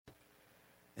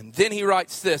And then he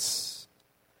writes this,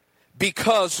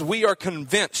 because we are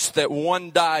convinced that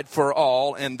one died for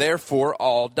all, and therefore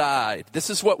all died. This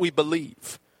is what we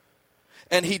believe.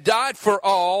 And he died for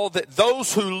all, that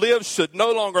those who live should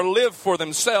no longer live for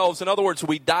themselves. In other words,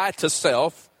 we die to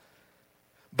self.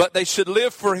 But they should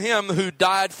live for him who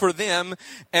died for them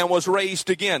and was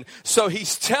raised again. So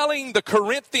he's telling the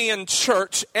Corinthian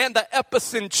church and the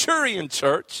Epicentrian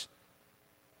church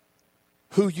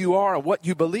who you are and what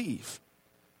you believe.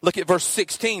 Look at verse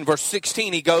 16. Verse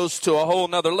 16, he goes to a whole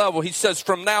nother level. He says,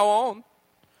 from now on,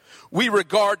 we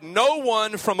regard no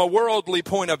one from a worldly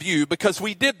point of view, because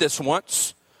we did this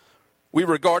once. We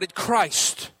regarded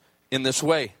Christ in this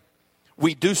way.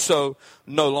 We do so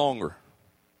no longer.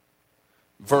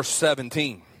 Verse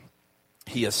 17,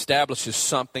 he establishes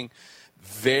something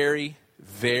very,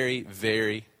 very,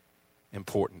 very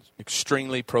important,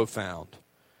 extremely profound.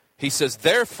 He says,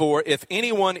 therefore, if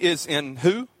anyone is in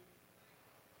who?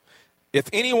 If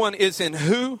anyone is in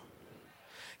who?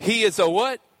 He is a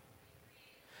what?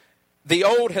 The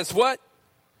old has what?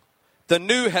 The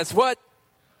new has what?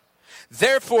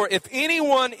 Therefore, if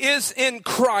anyone is in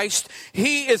Christ,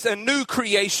 he is a new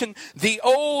creation. The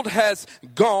old has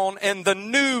gone and the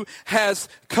new has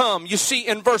come. You see,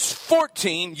 in verse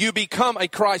 14, you become a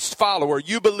Christ follower.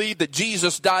 You believe that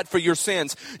Jesus died for your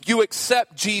sins. You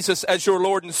accept Jesus as your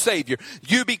Lord and Savior.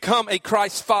 You become a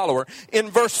Christ follower. In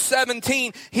verse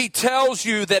 17, he tells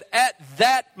you that at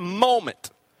that moment,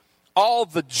 all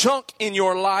the junk in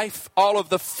your life, all of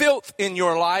the filth in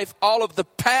your life, all of the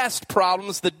past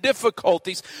problems, the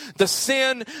difficulties, the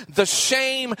sin, the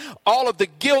shame, all of the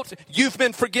guilt, you've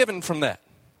been forgiven from that.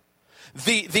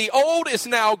 The old is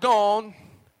now gone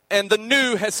and the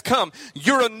new has come.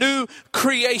 You're a new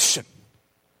creation.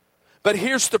 But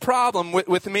here's the problem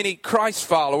with many Christ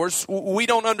followers. We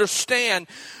don't understand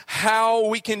how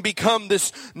we can become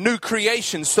this new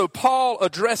creation. So Paul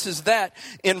addresses that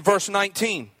in verse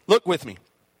 19. Look with me.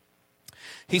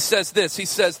 He says this. He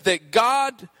says that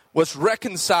God was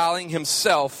reconciling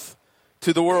himself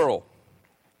to the world.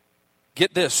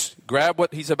 Get this. Grab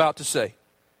what he's about to say.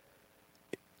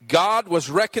 God was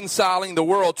reconciling the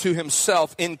world to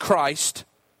himself in Christ,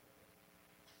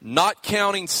 not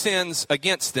counting sins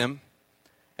against them.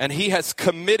 And he has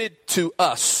committed to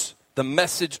us the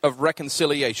message of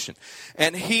reconciliation.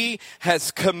 And he has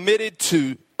committed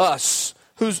to us.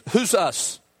 Who's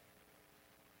us?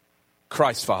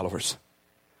 Christ followers.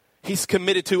 He's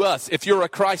committed to us. If you're a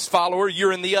Christ follower,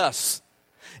 you're in the us.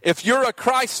 If you're a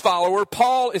Christ follower,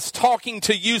 Paul is talking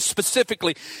to you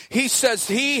specifically. He says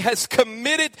he has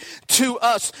committed to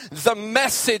us the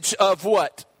message of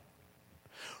what?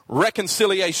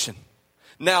 Reconciliation.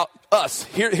 Now, us,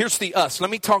 here's the us.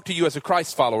 Let me talk to you as a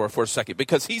Christ follower for a second,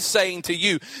 because he's saying to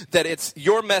you that it's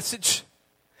your message,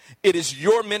 it is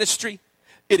your ministry,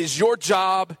 it is your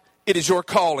job, it is your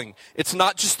calling. It's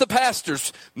not just the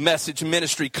pastor's message,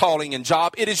 ministry, calling, and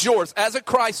job. It is yours. As a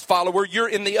Christ follower, you're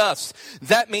in the us.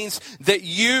 That means that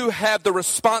you have the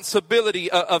responsibility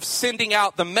of sending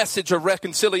out the message of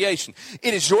reconciliation.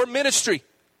 It is your ministry.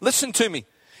 Listen to me.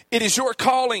 It is your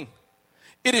calling.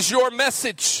 It is your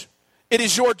message. It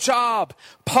is your job.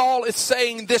 Paul is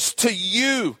saying this to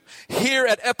you here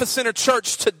at Epicenter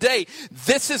Church today.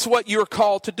 This is what you're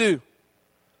called to do.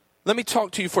 Let me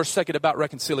talk to you for a second about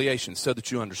reconciliation so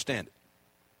that you understand it.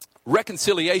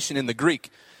 Reconciliation in the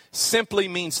Greek simply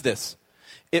means this.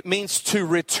 It means to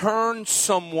return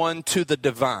someone to the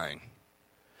divine.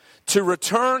 To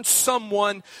return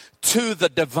someone to the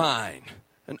divine.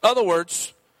 In other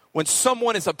words, when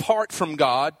someone is apart from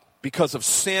God because of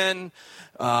sin,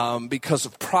 because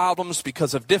of problems,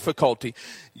 because of difficulty,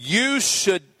 you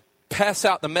should pass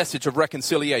out the message of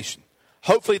reconciliation.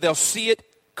 Hopefully they'll see it,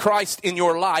 Christ in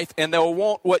your life, and they'll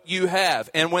want what you have.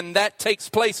 And when that takes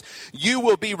place, you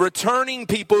will be returning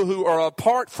people who are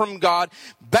apart from God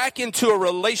back into a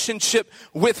relationship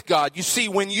with God. You see,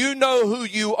 when you know who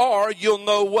you are, you'll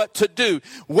know what to do.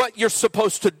 What you're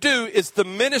supposed to do is the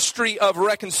ministry of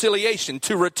reconciliation,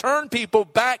 to return people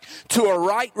back to a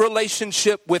right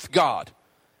relationship with God.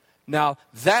 Now,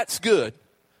 that's good,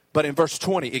 but in verse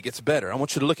 20, it gets better. I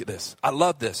want you to look at this. I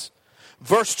love this.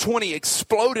 Verse 20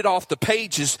 exploded off the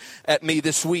pages at me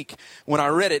this week when I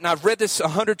read it. And I've read this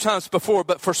 100 times before,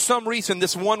 but for some reason,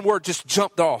 this one word just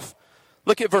jumped off.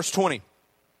 Look at verse 20.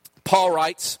 Paul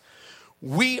writes,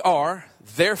 we are,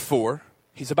 therefore,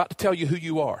 he's about to tell you who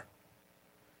you are.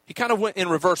 He kind of went in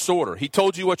reverse order. He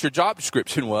told you what your job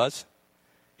description was.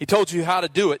 He told you how to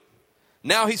do it.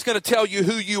 Now he's going to tell you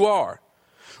who you are.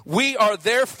 We are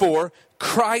therefore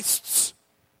Christ's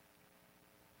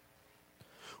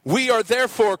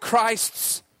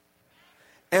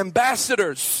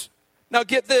ambassadors. Now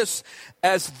get this,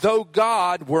 as though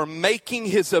God were making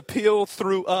his appeal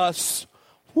through us.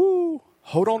 Woo,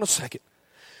 hold on a second.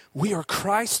 We are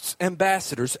Christ's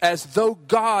ambassadors, as though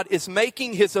God is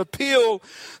making his appeal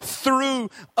through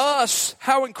us.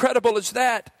 How incredible is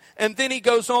that? And then he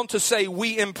goes on to say,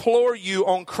 we implore you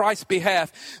on Christ's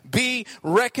behalf, be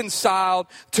reconciled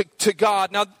to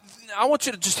God. Now, I want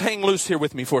you to just hang loose here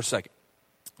with me for a second.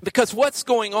 Because what's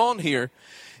going on here,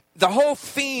 the whole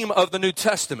theme of the New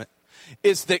Testament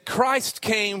is that Christ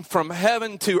came from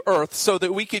heaven to earth so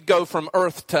that we could go from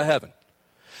earth to heaven.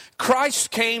 Christ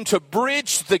came to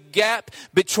bridge the gap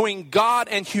between God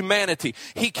and humanity.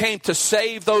 He came to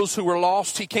save those who were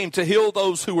lost. He came to heal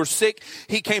those who were sick.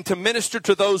 He came to minister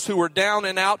to those who were down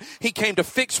and out. He came to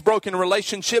fix broken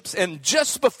relationships. And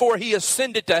just before he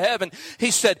ascended to heaven,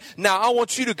 he said, now I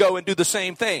want you to go and do the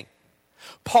same thing.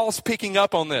 Paul's picking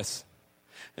up on this.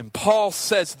 And Paul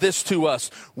says this to us.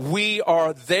 We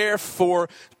are therefore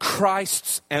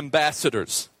Christ's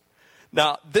ambassadors.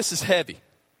 Now, this is heavy.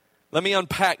 Let me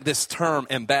unpack this term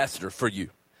ambassador for you.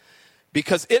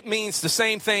 Because it means the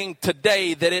same thing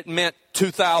today that it meant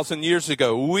 2,000 years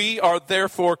ago. We are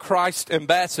therefore Christ's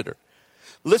ambassador.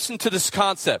 Listen to this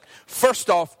concept. First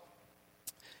off,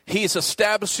 he's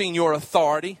establishing your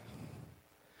authority.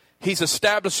 He's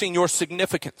establishing your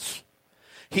significance.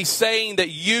 He's saying that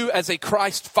you as a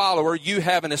Christ follower, you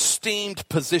have an esteemed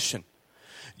position.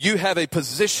 You have a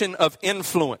position of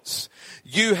influence.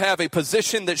 You have a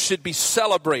position that should be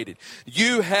celebrated.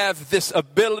 You have this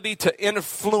ability to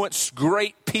influence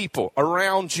great people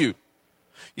around you.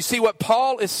 You see what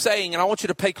Paul is saying, and I want you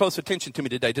to pay close attention to me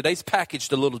today. Today's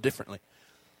packaged a little differently.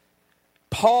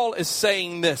 Paul is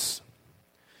saying this.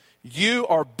 You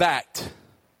are backed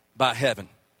by heaven.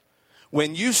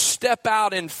 When you step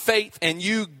out in faith and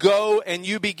you go and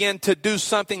you begin to do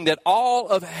something that all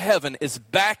of heaven is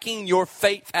backing your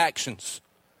faith actions.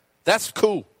 That's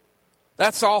cool.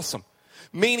 That's awesome.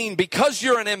 Meaning because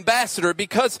you're an ambassador,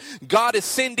 because God is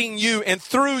sending you and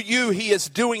through you he is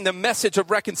doing the message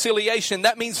of reconciliation.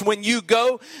 That means when you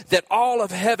go that all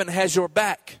of heaven has your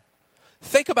back.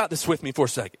 Think about this with me for a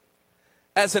second.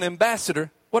 As an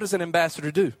ambassador, what does an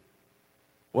ambassador do?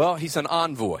 Well, he's an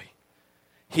envoy.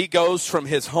 He goes from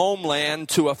his homeland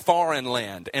to a foreign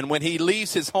land. And when he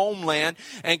leaves his homeland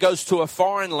and goes to a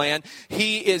foreign land,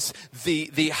 he is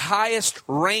the highest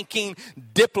ranking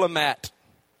diplomat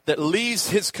that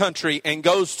leaves his country and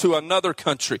goes to another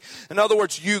country. In other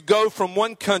words, you go from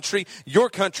one country, your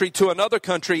country, to another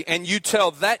country, and you tell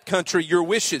that country your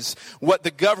wishes, what the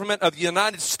government of the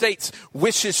United States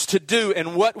wishes to do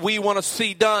and what we want to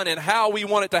see done and how we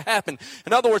want it to happen.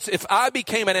 In other words, if I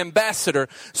became an ambassador,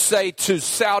 say, to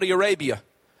Saudi Arabia,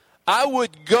 I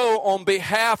would go on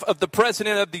behalf of the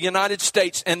President of the United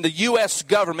States and the U.S.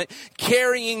 government,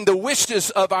 carrying the wishes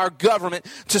of our government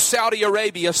to Saudi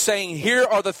Arabia, saying, here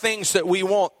are the things that we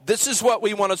want. This is what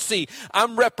we want to see.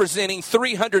 I'm representing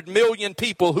 300 million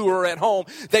people who are at home.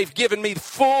 They've given me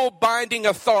full binding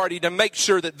authority to make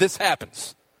sure that this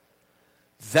happens.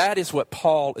 That is what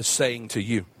Paul is saying to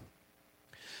you.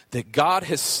 That God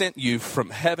has sent you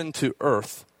from heaven to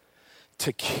earth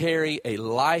to carry a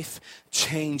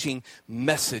life-changing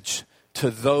message to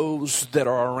those that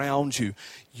are around you.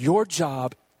 Your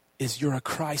job is you're a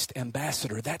Christ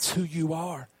ambassador. That's who you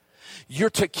are.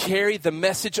 You're to carry the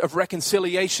message of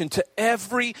reconciliation to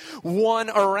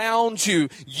everyone around you.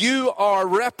 You are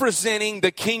representing the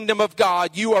kingdom of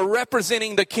God. You are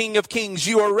representing the King of Kings.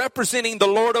 You are representing the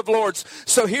Lord of Lords.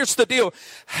 So here's the deal.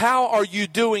 How are you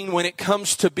doing when it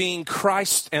comes to being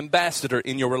Christ's ambassador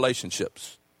in your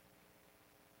relationships?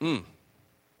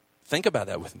 Think about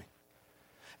that with me.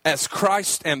 As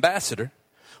Christ's ambassador,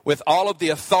 with all of the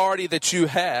authority that you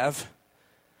have,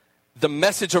 the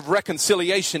message of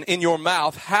reconciliation in your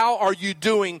mouth, how are you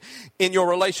doing in your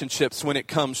relationships when it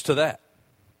comes to that?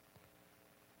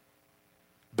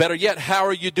 Better yet, how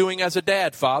are you doing as a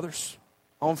dad, fathers,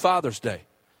 on Father's Day?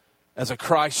 As a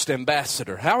Christ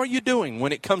ambassador, how are you doing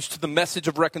when it comes to the message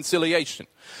of reconciliation?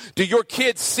 Do your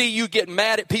kids see you get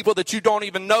mad at people that you don't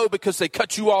even know because they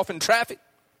cut you off in traffic?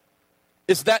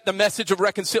 Is that the message of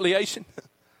reconciliation?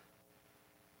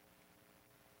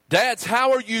 Dads,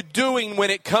 how are you doing when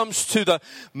it comes to the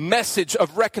message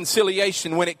of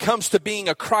reconciliation, when it comes to being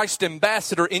a Christ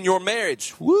ambassador in your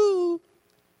marriage? Woo!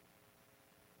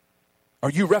 Are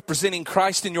you representing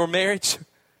Christ in your marriage?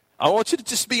 I want you to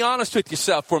just be honest with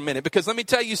yourself for a minute, because let me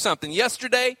tell you something.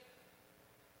 Yesterday,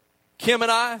 Kim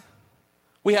and I,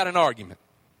 we had an argument.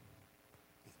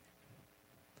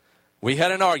 We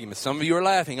had an argument. Some of you are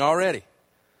laughing already. It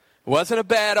wasn't a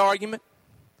bad argument.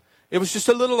 It was just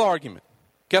a little argument.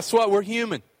 Guess what? We're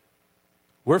human.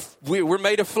 We're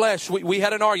made of flesh. We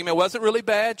had an argument. It wasn't really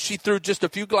bad. She threw just a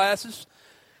few glasses.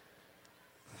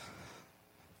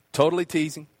 Totally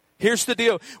teasing. Here's the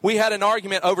deal. We had an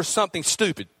argument over something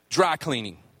stupid. Dry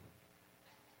cleaning.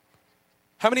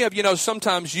 How many of you know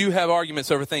sometimes you have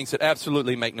arguments over things that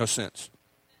absolutely make no sense?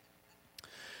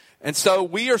 And so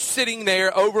we are sitting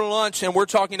there over lunch and we're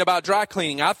talking about dry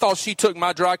cleaning. I thought she took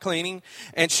my dry cleaning,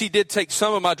 and she did take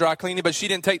some of my dry cleaning, but she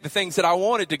didn't take the things that I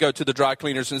wanted to go to the dry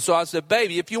cleaners. And so I said,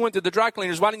 baby, if you went to the dry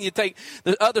cleaners, why didn't you take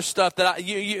the other stuff that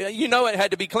you know it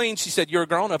had to be clean? She said, you're a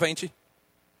grown up, ain't you?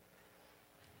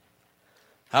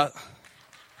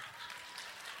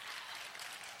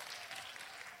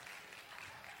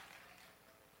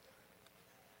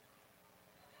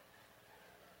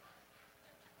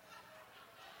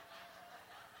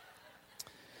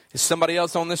 Is somebody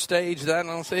else on this stage that I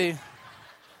don't see?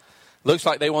 Looks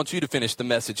like they want you to finish the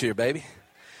message here, baby.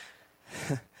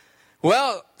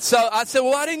 Well, so I said,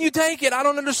 well, why didn't you take it? I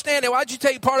don't understand it. Why'd you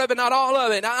take part of it, not all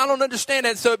of it? I don't understand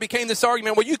it. So it became this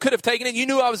argument. Well, you could have taken it. You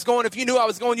knew I was going. If you knew I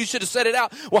was going, you should have said it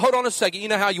out. Well, hold on a second. You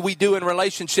know how we do in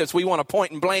relationships. We want to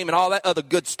point and blame and all that other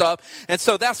good stuff. And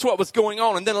so that's what was going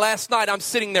on. And then last night I'm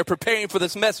sitting there preparing for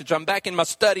this message. I'm back in my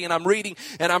study and I'm reading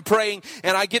and I'm praying.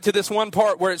 And I get to this one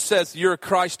part where it says, you're a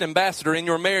Christ ambassador in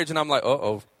your marriage. And I'm like,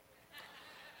 uh-oh.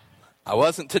 I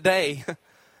wasn't today.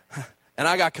 And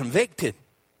I got convicted.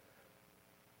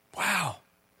 Wow.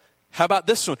 How about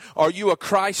this one? Are you a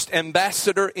Christ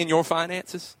ambassador in your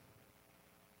finances?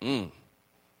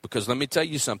 Because let me tell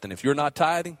you something. If you're not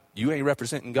tithing, you ain't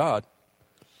representing God.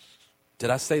 Did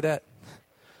I say that?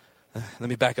 Let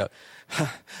me back up.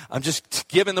 I'm just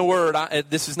giving the word.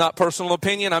 This is not personal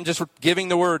opinion. I'm just giving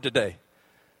the word today.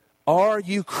 Are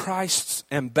you Christ's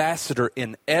ambassador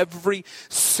in every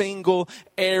single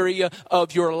area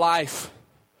of your life?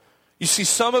 You see,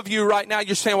 some of you right now,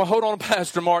 you're saying, well, hold on,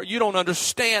 Pastor Mark, you don't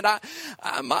understand. I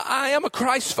am a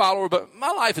Christ follower, but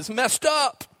my life is messed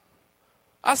up.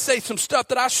 I say some stuff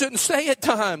that I shouldn't say at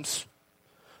times.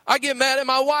 I get mad at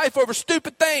my wife over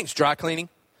stupid things. Dry cleaning.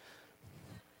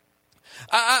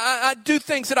 I do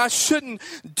things that I shouldn't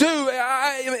do.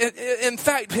 In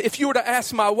fact, if you were to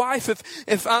ask my wife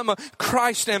if I'm a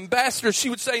Christ ambassador,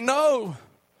 she would say no.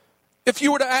 If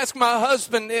you were to ask my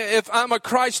husband if I'm a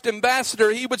Christ ambassador,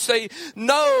 he would say,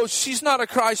 no, she's not a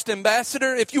Christ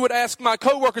ambassador. If you would ask my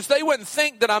coworkers, they wouldn't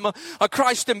think that I'm a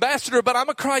Christ ambassador, but I'm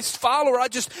a Christ follower. I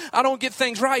don't get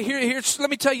things right. Let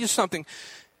me tell you something.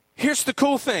 Here's the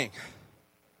cool thing.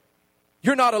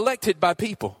 You're not elected by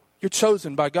people. You're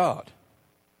chosen by God.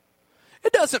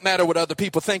 It doesn't matter what other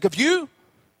people think of you.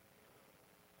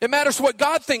 It matters what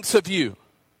God thinks of you.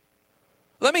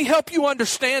 Let me help you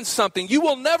understand something. You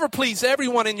will never please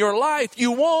everyone in your life.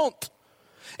 You won't.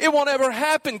 It won't ever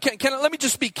happen. Let me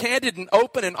just be candid and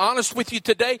open and honest with you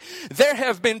today. There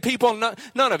have been people,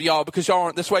 none of y'all, because y'all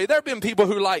aren't this way. There have been people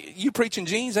who like, you preaching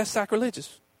jeans? That's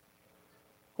sacrilegious.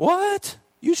 What?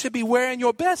 You should be wearing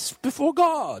your best before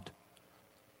God.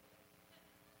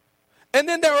 And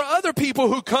then there are other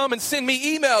people who come and send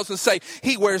me emails and say,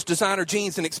 he wears designer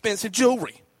jeans and expensive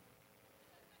jewelry.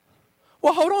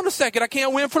 Well, hold on a second. I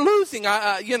can't win for losing.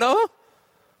 Well,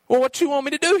 what you want me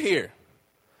to do here?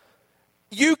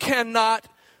 You cannot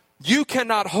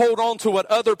hold on to what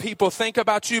other people think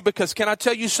about you, because can I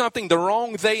tell you something? The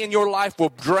wrong they in your life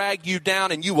will drag you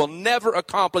down, and you will never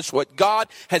accomplish what God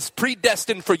has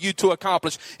predestined for you to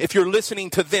accomplish. If you're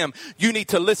listening to them, you need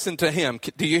to listen to Him.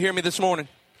 Do you hear me this morning?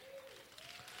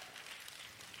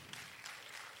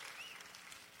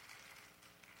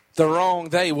 The wrong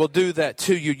they will do that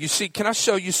to you. You see, can I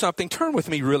show you something? Turn with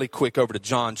me really quick over to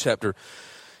John chapter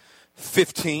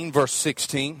 15, verse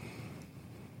 16.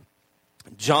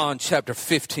 John chapter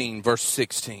 15, verse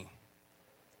 16.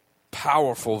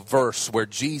 Powerful verse where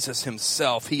Jesus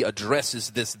himself, he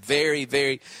addresses this very,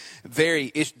 very,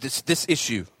 this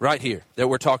issue right here that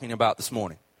we're talking about this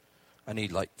morning. I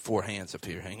need like 4 hands up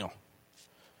here. Hang on.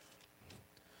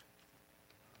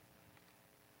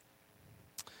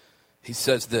 He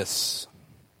says this,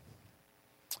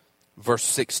 verse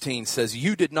 16 says,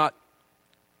 you did not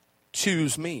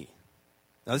choose me.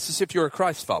 Now this is if you're a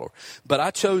Christ follower, but I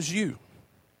chose you.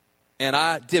 And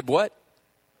I did what?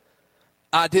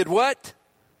 I did what?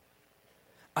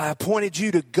 I appointed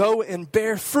you to go and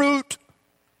bear fruit.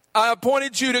 I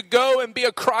appointed you to go and be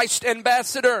a Christ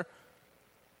ambassador.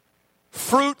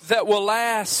 Fruit that will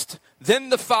last. Then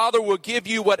the Father will give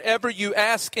you whatever you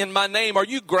ask in my name. Are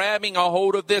you grabbing a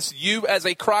hold of this? You as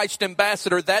a Christ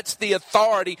ambassador, that's the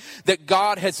authority that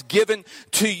God has given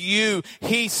to you.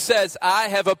 He says, I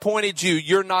have appointed you.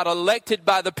 You're not elected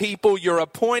by the people. You're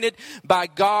appointed by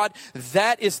God.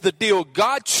 That is the deal.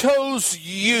 God chose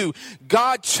you.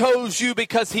 God chose you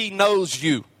because he knows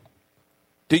you.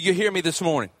 Do you hear me this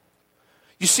morning?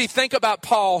 You see, think about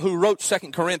Paul who wrote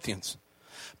 2 Corinthians.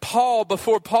 Paul,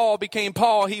 before Paul became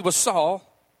Paul, he was Saul.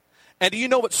 And do you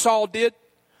know what Saul did?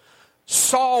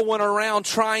 Saul went around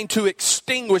trying to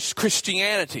extinguish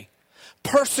Christianity,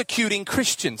 persecuting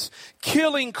Christians,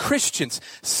 killing Christians,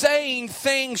 saying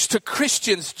things to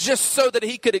Christians just so that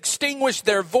he could extinguish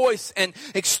their voice and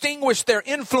extinguish their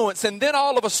influence. And then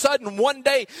all of a sudden, one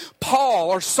day, Paul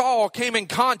or Saul came in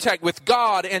contact with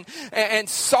God, and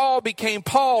Saul became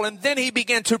Paul. And then he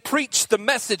began to preach the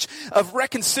message of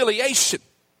reconciliation.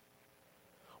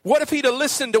 What if he'd have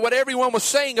listened to what everyone was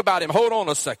saying about him? Hold on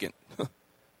a second.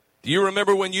 Do you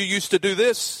remember when you used to do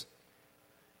this?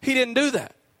 He didn't do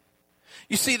that.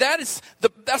 You see, that's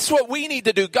what we need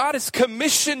to do. God has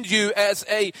commissioned you as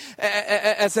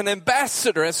an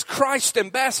ambassador, as Christ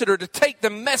ambassador, to take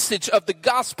the message of the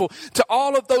gospel to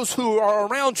all of those who are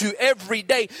around you every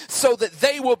day so that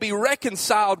they will be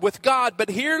reconciled with God. But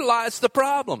here lies the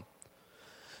problem.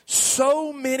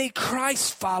 So many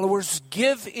Christ followers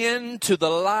give in to the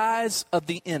lies of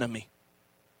the enemy.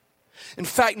 In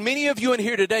fact, many of you in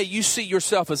here today, you see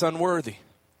yourself as unworthy.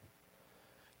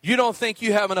 You don't think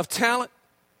you have enough talent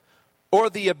or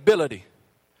the ability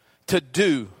to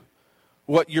do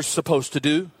what you're supposed to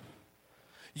do.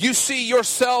 You see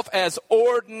yourself as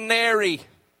ordinary.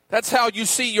 That's how you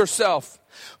see yourself.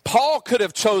 Paul could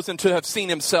have chosen to have seen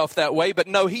himself that way, but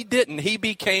no, he didn't. He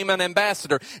became an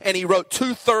ambassador, and he wrote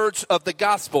 2/3 of the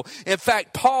gospel. In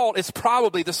fact, Paul is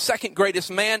probably the second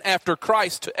greatest man after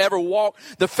Christ to ever walk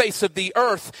the face of the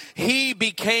earth. He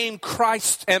became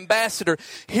Christ's ambassador.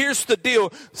 Here's the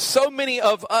deal. So many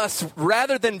of us,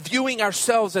 rather than viewing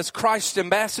ourselves as Christ's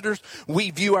ambassadors,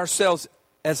 we view ourselves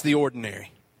as the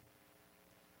ordinary.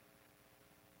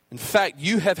 In fact,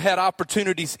 you have had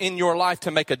opportunities in your life to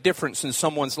make a difference in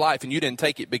someone's life, and you didn't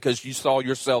take it because you saw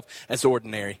yourself as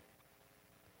ordinary.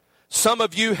 Some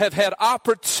of you have had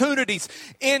opportunities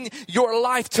in your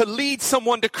life to lead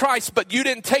someone to Christ, but you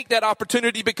didn't take that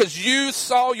opportunity because you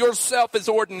saw yourself as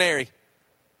ordinary.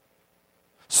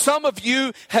 Some of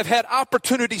you have had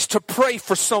opportunities to pray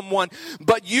for someone,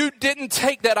 but you didn't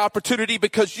take that opportunity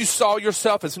because you saw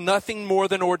yourself as nothing more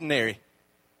than ordinary.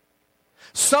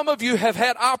 Some of you have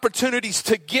had opportunities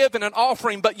to give in an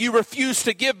offering, but you refused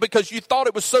to give because you thought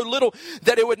it was so little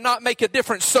that it would not make a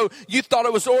difference. So you thought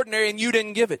it was ordinary and you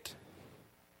didn't give it.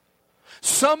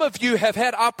 Some of you have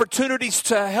had opportunities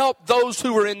to help those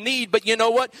who were in need, but you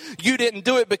know what? You didn't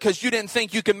do it because you didn't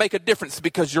think you could make a difference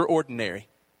because you're ordinary.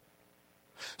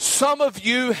 Some of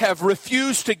you have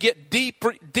refused to get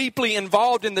deeply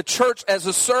involved in the church as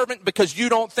a servant because you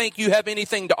don't think you have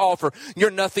anything to offer.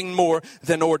 You're nothing more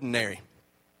than ordinary.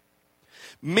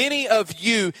 Many of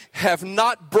you have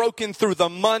not broken through the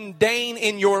mundane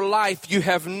in your life. You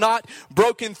have not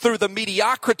broken through the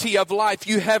mediocrity of life.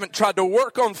 You haven't tried to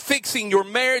work on fixing your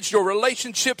marriage, your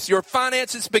relationships, your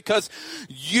finances because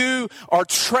you are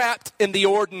trapped in the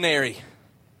ordinary.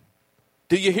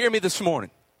 Do you hear me this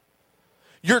morning?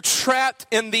 You're trapped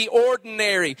in the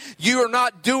ordinary. You are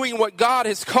not doing what God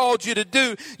has called you to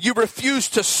do. You refuse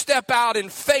to step out in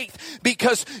faith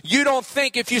because you don't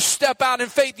think if you step out in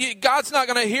faith, God's not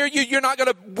going to hear you. You're not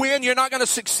going to win. You're not going to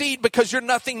succeed because you're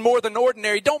nothing more than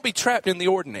ordinary. Don't be trapped in the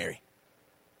ordinary.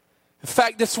 In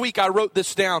fact, this week I wrote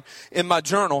this down in my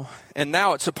journal, and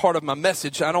now it's a part of my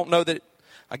message. I don't know that,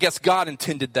 I guess God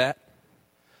intended that.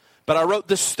 But I wrote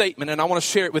this statement, and I want to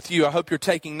share it with you. I hope you're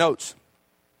taking notes.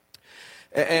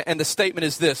 And the statement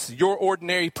is this: your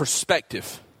ordinary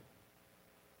perspective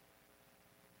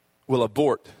will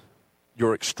abort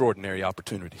your extraordinary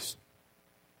opportunities.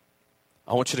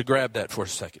 I want you to grab that for a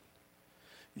second.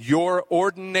 Your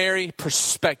ordinary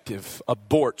perspective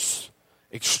aborts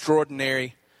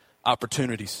extraordinary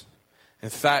opportunities. In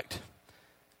fact,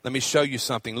 let me show you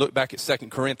something. Look back at 2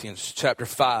 Corinthians chapter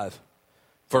 5,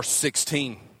 verse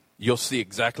 16. You'll see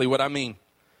exactly what I mean.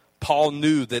 Paul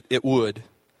knew that it would.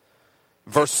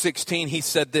 Verse 16, he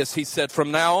said this. He said, from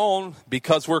now on,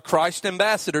 because we're Christ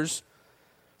ambassadors,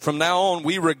 from now on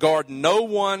we regard no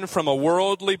one from a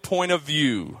worldly point of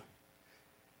view.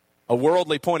 A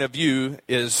worldly point of view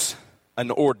is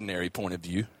an ordinary point of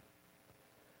view.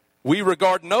 We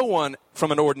regard no one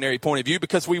from an ordinary point of view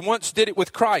because we once did it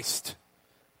with Christ,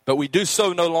 but we do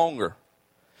so no longer.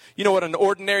 You know what an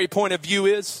ordinary point of view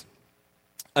is?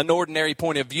 An ordinary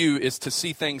point of view is to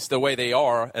see things the way they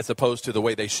are as opposed to the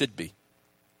way they should be.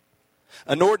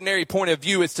 An ordinary point of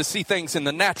view is to see things in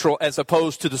the natural as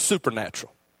opposed to the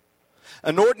supernatural.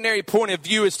 An ordinary point of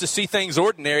view is to see things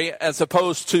ordinary as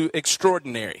opposed to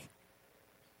extraordinary.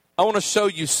 I want to show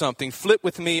you something. Flip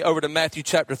with me over to Matthew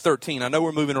chapter 13. I know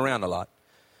we're moving around a lot.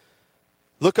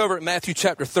 Look over at Matthew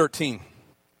chapter 13,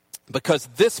 because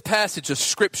this passage of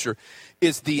Scripture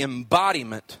is the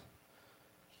embodiment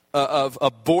of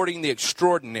aborting the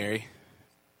extraordinary,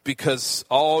 because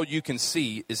all you can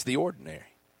see is the ordinary.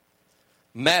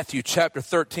 Matthew chapter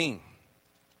 13.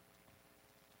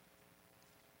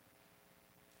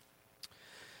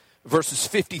 Verses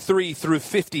 53 through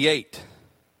 58.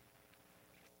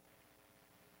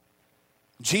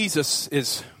 Jesus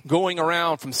is going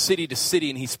around from city to city,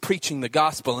 and he's preaching the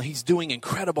gospel, and he's doing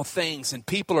incredible things, and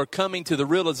people are coming to the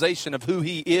realization of who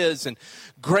he is, and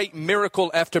great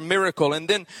miracle after miracle. And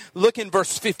then look in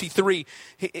verse 53.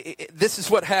 This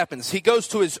is what happens. He goes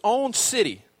to his own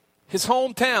city, his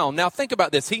hometown. Now think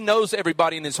about this. He knows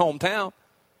everybody in his hometown.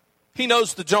 He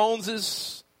knows the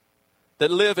Joneses that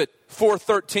live at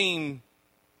 413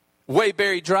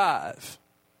 Waybury Drive.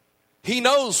 He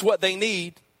knows what they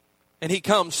need. And he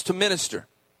comes to minister.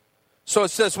 So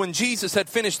it says, when Jesus had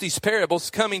finished these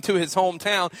parables, coming to his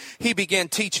hometown, he began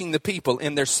teaching the people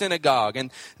in their synagogue.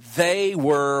 And they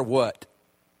were what?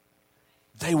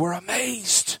 They were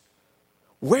amazed.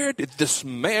 Where did this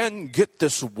man get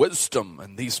this wisdom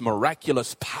and these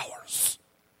miraculous powers?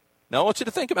 Now I want you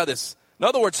to think about this. In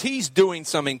other words, he's doing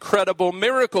some incredible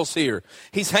miracles here.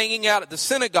 He's hanging out at the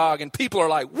synagogue, and people are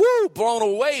like, woo, blown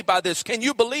away by this. Can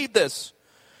you believe this?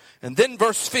 And then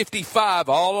verse 55,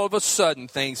 all of a sudden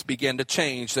things begin to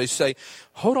change. They say,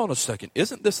 hold on a second,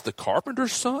 isn't this the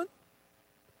carpenter's son?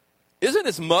 Isn't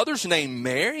his mother's name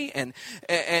Mary? And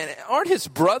aren't his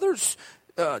brothers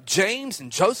James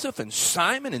and Joseph and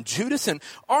Simon and Judas? And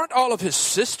aren't all of his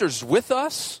sisters with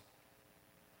us?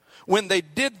 When they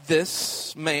did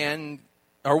this, man,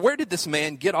 or where did this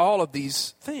man get all of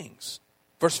these things?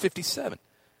 Verse 57,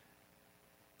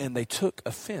 and they took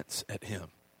offense at him.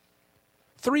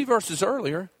 3 verses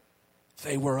earlier,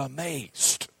 they were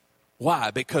amazed.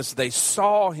 Why? Because they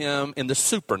saw him in the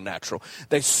supernatural.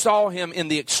 They saw him in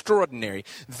the extraordinary.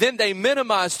 Then they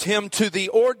minimized him to the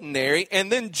ordinary.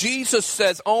 And then Jesus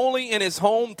says, only in his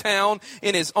hometown,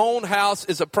 in his own house,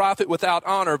 is a prophet without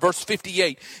honor. Verse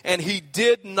 58, and he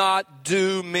did not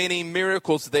do many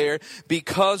miracles there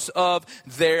because of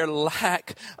their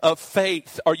lack of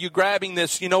faith. Are you grabbing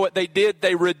this? You know what they did?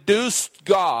 They reduced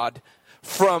God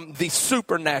from the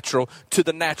supernatural to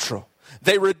the natural.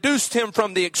 They reduced him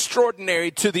from the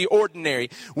extraordinary to the ordinary.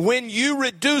 When you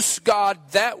reduce God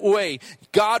that way,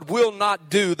 God will not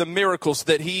do the miracles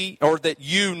that that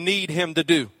you need him to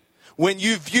do. When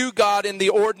you view God in the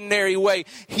ordinary way,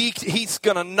 he's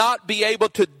going to not be able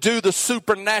to do the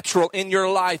supernatural in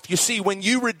your life. You see, when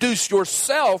you reduce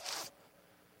yourself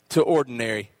to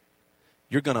ordinary,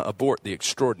 you're going to abort the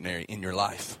extraordinary in your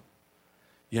life.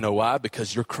 You know why?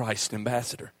 Because you're Christ's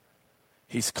ambassador.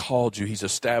 He's called you. He's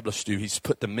established you. He's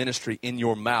put the ministry in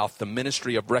your mouth, the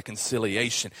ministry of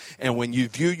reconciliation. And when you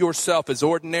view yourself as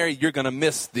ordinary, you're going to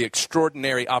miss the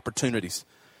extraordinary opportunities.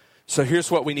 So here's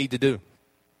what we need to do.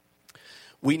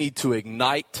 We need to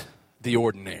ignite the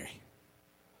ordinary.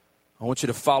 I want you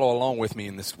to follow along with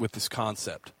me with this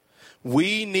concept.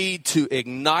 We need to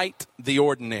ignite the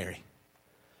ordinary.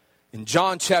 In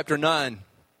John chapter 9,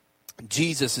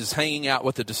 Jesus is hanging out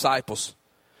with the disciples.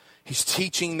 He's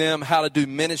teaching them how to do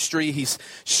ministry. He's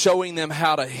showing them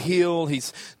how to heal.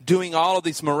 He's doing all of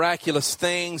these miraculous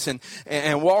things.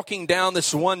 And walking down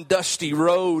this one dusty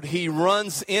road, he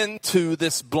runs into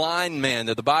this blind man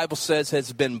that the Bible says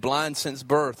has been blind since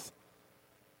birth.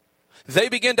 They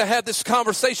begin to have this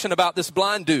conversation about this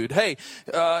blind dude. Hey,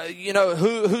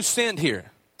 who sinned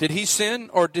here? Did he sin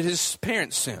or did his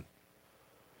parents sin?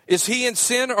 Is he in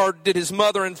sin or did his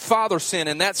mother and father sin?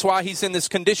 And that's why he's in this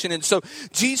condition. And so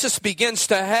Jesus begins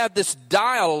to have this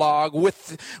dialogue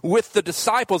with the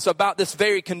disciples about this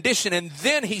very condition. And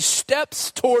then he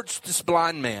steps towards this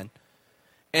blind man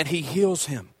and he heals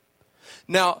him.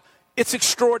 Now, it's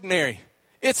extraordinary.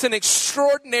 It's an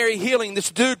extraordinary healing.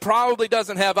 This dude probably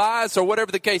doesn't have eyes or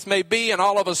whatever the case may be, and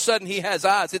all of a sudden he has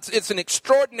eyes. It's an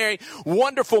extraordinary,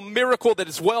 wonderful miracle that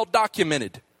is well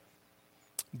documented.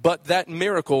 But that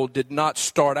miracle did not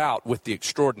start out with the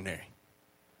extraordinary.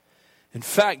 In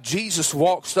fact, Jesus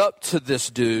walks up to this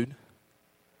dude.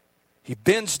 He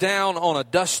bends down on a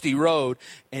dusty road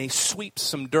and he sweeps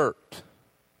some dirt,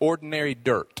 ordinary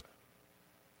dirt,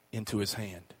 into his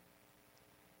hand.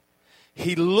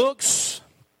 He looks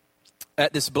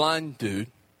at this blind dude,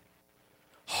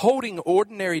 holding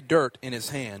ordinary dirt in his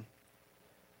hand.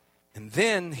 And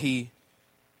then he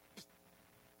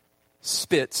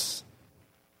spits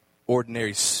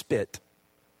ordinary spit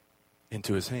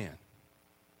into his hand.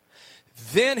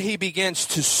 Then he begins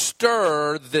to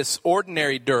stir this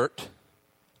ordinary dirt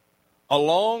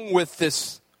along with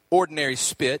this ordinary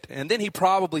spit, and then he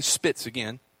probably spits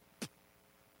again.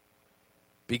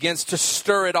 Begins to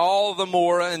stir it all the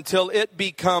more until it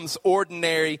becomes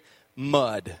ordinary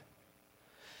mud.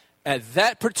 At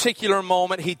that particular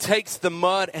moment, he takes the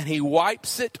mud and he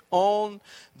wipes it on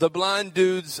the blind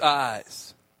dude's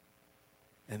eyes.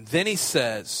 And then he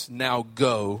says, now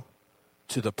go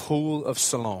to the pool of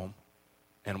Siloam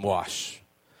and wash.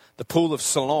 The pool of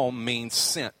Siloam means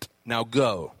sent. Now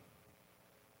go.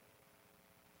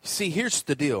 See, here's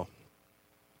the deal.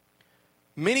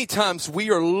 Many times we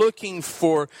are looking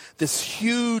for this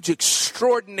huge,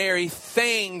 extraordinary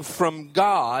thing from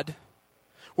God.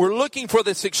 We're looking for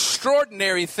this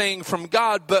extraordinary thing from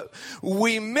God, but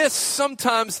we miss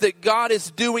sometimes that God is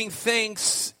doing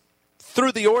things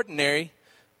through the ordinary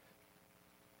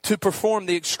to perform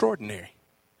the extraordinary.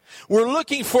 We're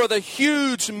looking for the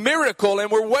huge miracle and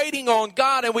we're waiting on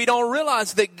God, and we don't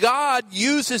realize that God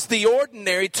uses the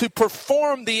ordinary to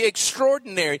perform the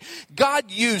extraordinary.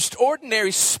 God used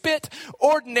ordinary spit,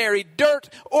 ordinary dirt,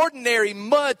 ordinary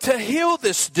mud to heal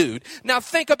this dude. Now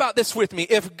think about this with me.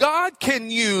 If God can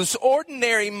use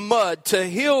ordinary mud to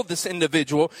heal this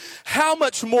individual, how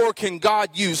much more can God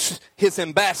use his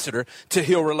ambassador to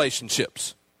heal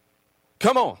relationships?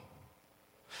 Come on.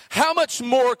 How much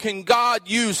more can God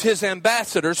use his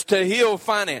ambassadors to heal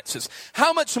finances?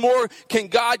 How much more can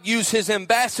God use his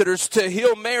ambassadors to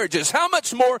heal marriages? How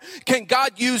much more can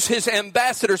God use his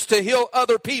ambassadors to heal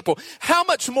other people? How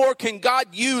much more can God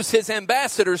use his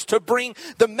ambassadors to bring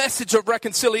the message of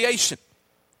reconciliation?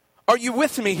 Are you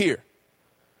with me here?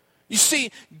 You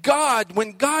see, God,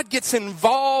 when God gets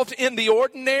involved in the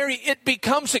ordinary, it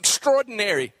becomes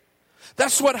extraordinary.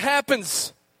 That's what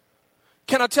happens.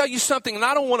 Can I tell you something? And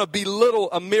I don't want to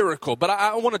belittle a miracle, but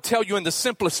I want to tell you in the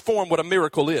simplest form what a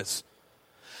miracle is.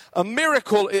 A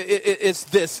miracle is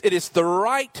this. It is the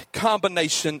right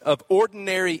combination of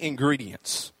ordinary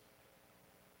ingredients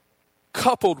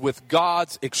coupled with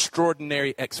God's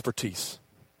extraordinary expertise.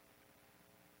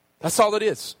 That's all it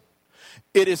is.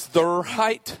 It is the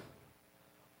right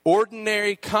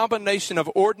ordinary combination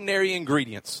of ordinary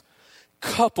ingredients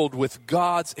coupled with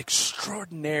God's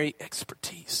extraordinary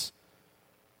expertise.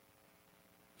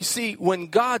 You see, when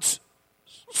God's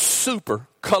super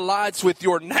collides with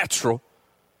your natural,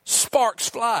 sparks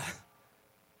fly.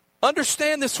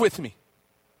 Understand this with me.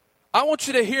 I want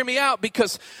you to hear me out,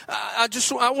 because I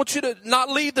want you to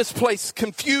not leave this place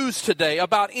confused today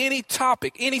about any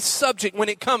topic, any subject when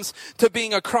it comes to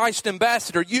being a Christ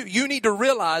ambassador. You need to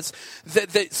realize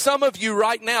that some of you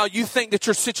right now, you think that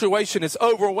your situation is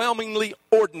overwhelmingly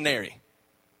ordinary.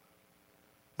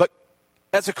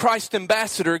 As a Christ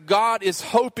ambassador, God is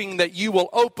hoping that you will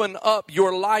open up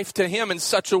your life to him in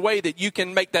such a way that you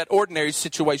can make that ordinary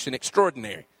situation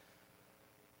extraordinary.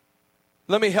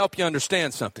 Let me help you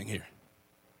understand something here.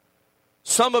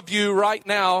 Some of you right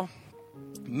now,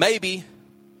 maybe,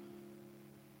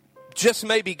 just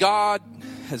maybe, God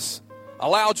has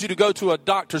allowed you to go to a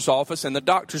doctor's office and the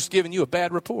doctor's given you a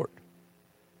bad report.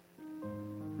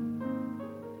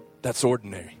 That's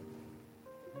ordinary.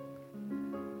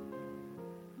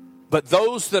 But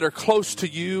those that are close to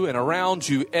you and around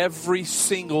you every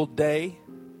single day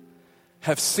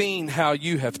have seen how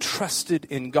you have trusted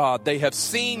in God. They have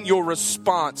seen your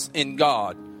response in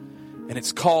God, and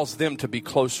it's caused them to be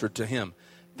closer to him.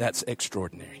 That's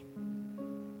extraordinary.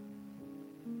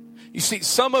 You see,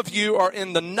 some of you are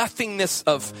in the nothingness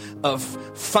of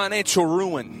financial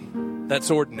ruin.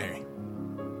 That's ordinary.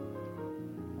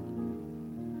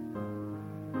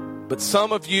 But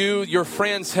some of you, your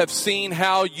friends, have seen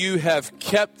how you have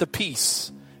kept the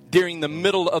peace during the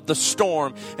middle of the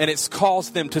storm, and it's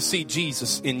caused them to see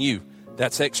Jesus in you.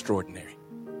 That's extraordinary.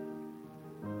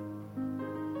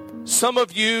 Some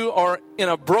of you are in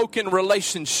a broken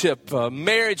relationship, a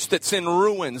marriage that's in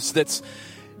ruins,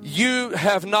 you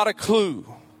have not a clue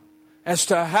as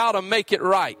to how to make it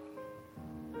right.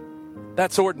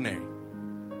 That's ordinary.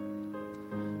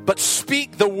 But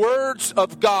speak the words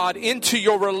of God into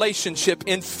your relationship.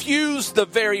 Infuse the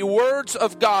very words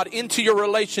of God into your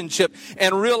relationship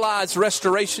and realize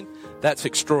restoration. That's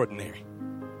extraordinary.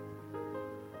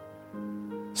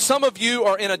 Some of you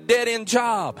are in a dead-end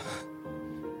job.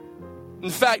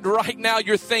 In fact, right now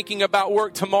you're thinking about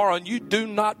work tomorrow and you do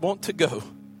not want to go.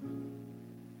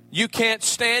 You can't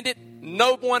stand it.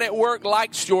 no one at work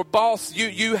likes your boss.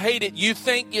 You hate it. You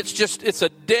think it's a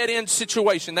dead-end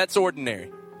situation. That's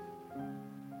ordinary.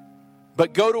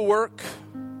 But go to work,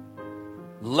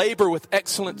 labor with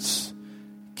excellence,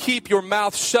 keep your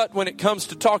mouth shut when it comes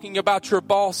to talking about your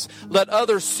boss. Let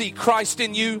others see Christ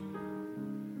in you.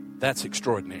 That's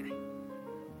extraordinary.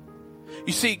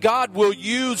 You see, God will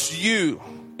use you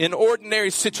in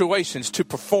ordinary situations to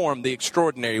perform the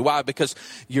extraordinary. Why? Because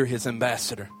you're His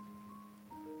ambassador.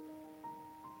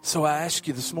 So I ask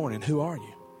you this morning, who are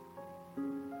you?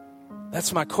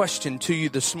 That's my question to you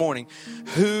this morning.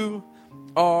 Who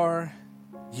are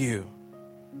you?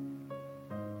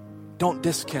 Don't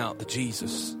discount the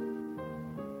Jesus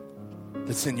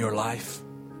that's in your life.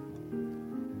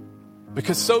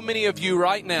 Because so many of you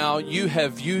right now, you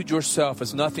have viewed yourself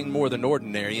as nothing more than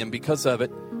ordinary, and because of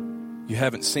it, you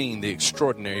haven't seen the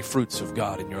extraordinary fruits of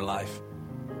God in your life.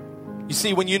 You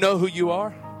see, when you know who you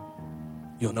are,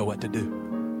 you'll know what to do.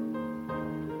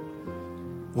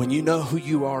 When you know who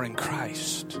you are in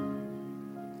Christ,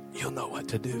 you'll know what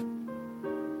to do.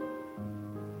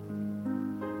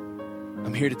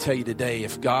 I'm here to tell you today,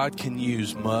 if God can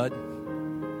use mud,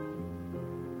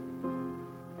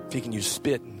 if He can use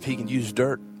spit, if He can use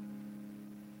dirt,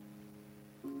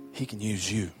 He can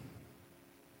use you.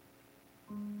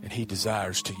 And He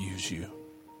desires to use you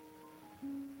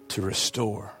to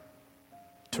restore,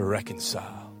 to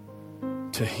reconcile,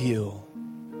 to heal,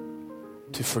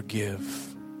 to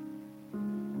forgive,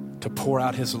 to pour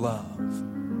out His love.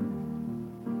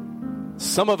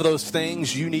 Some of those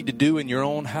things you need to do in your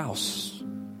own house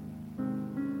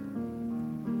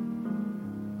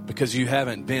because you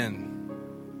haven't been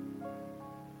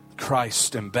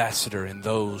Christ's ambassador in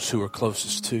those who are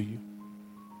closest to you.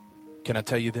 Can I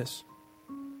tell you this?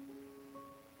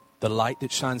 The light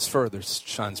that shines furthest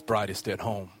shines brightest at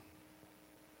home.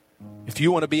 If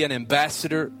you want to be an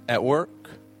ambassador at work,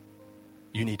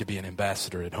 you need to be an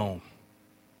ambassador at home.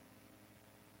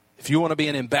 If you want to be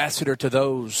an ambassador to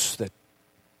those that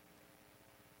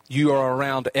you are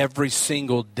around every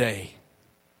single day,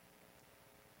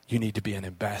 you need to be an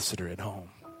ambassador at home.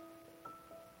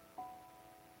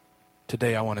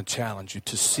 Today I want to challenge you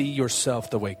to see yourself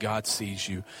the way God sees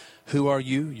you. Who are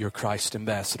you? You're Christ's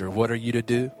ambassador. What are you to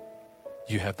do?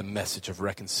 You have the message of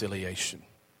reconciliation,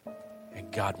 and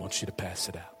God wants you to pass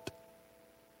it out.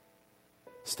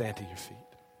 Stand to your feet.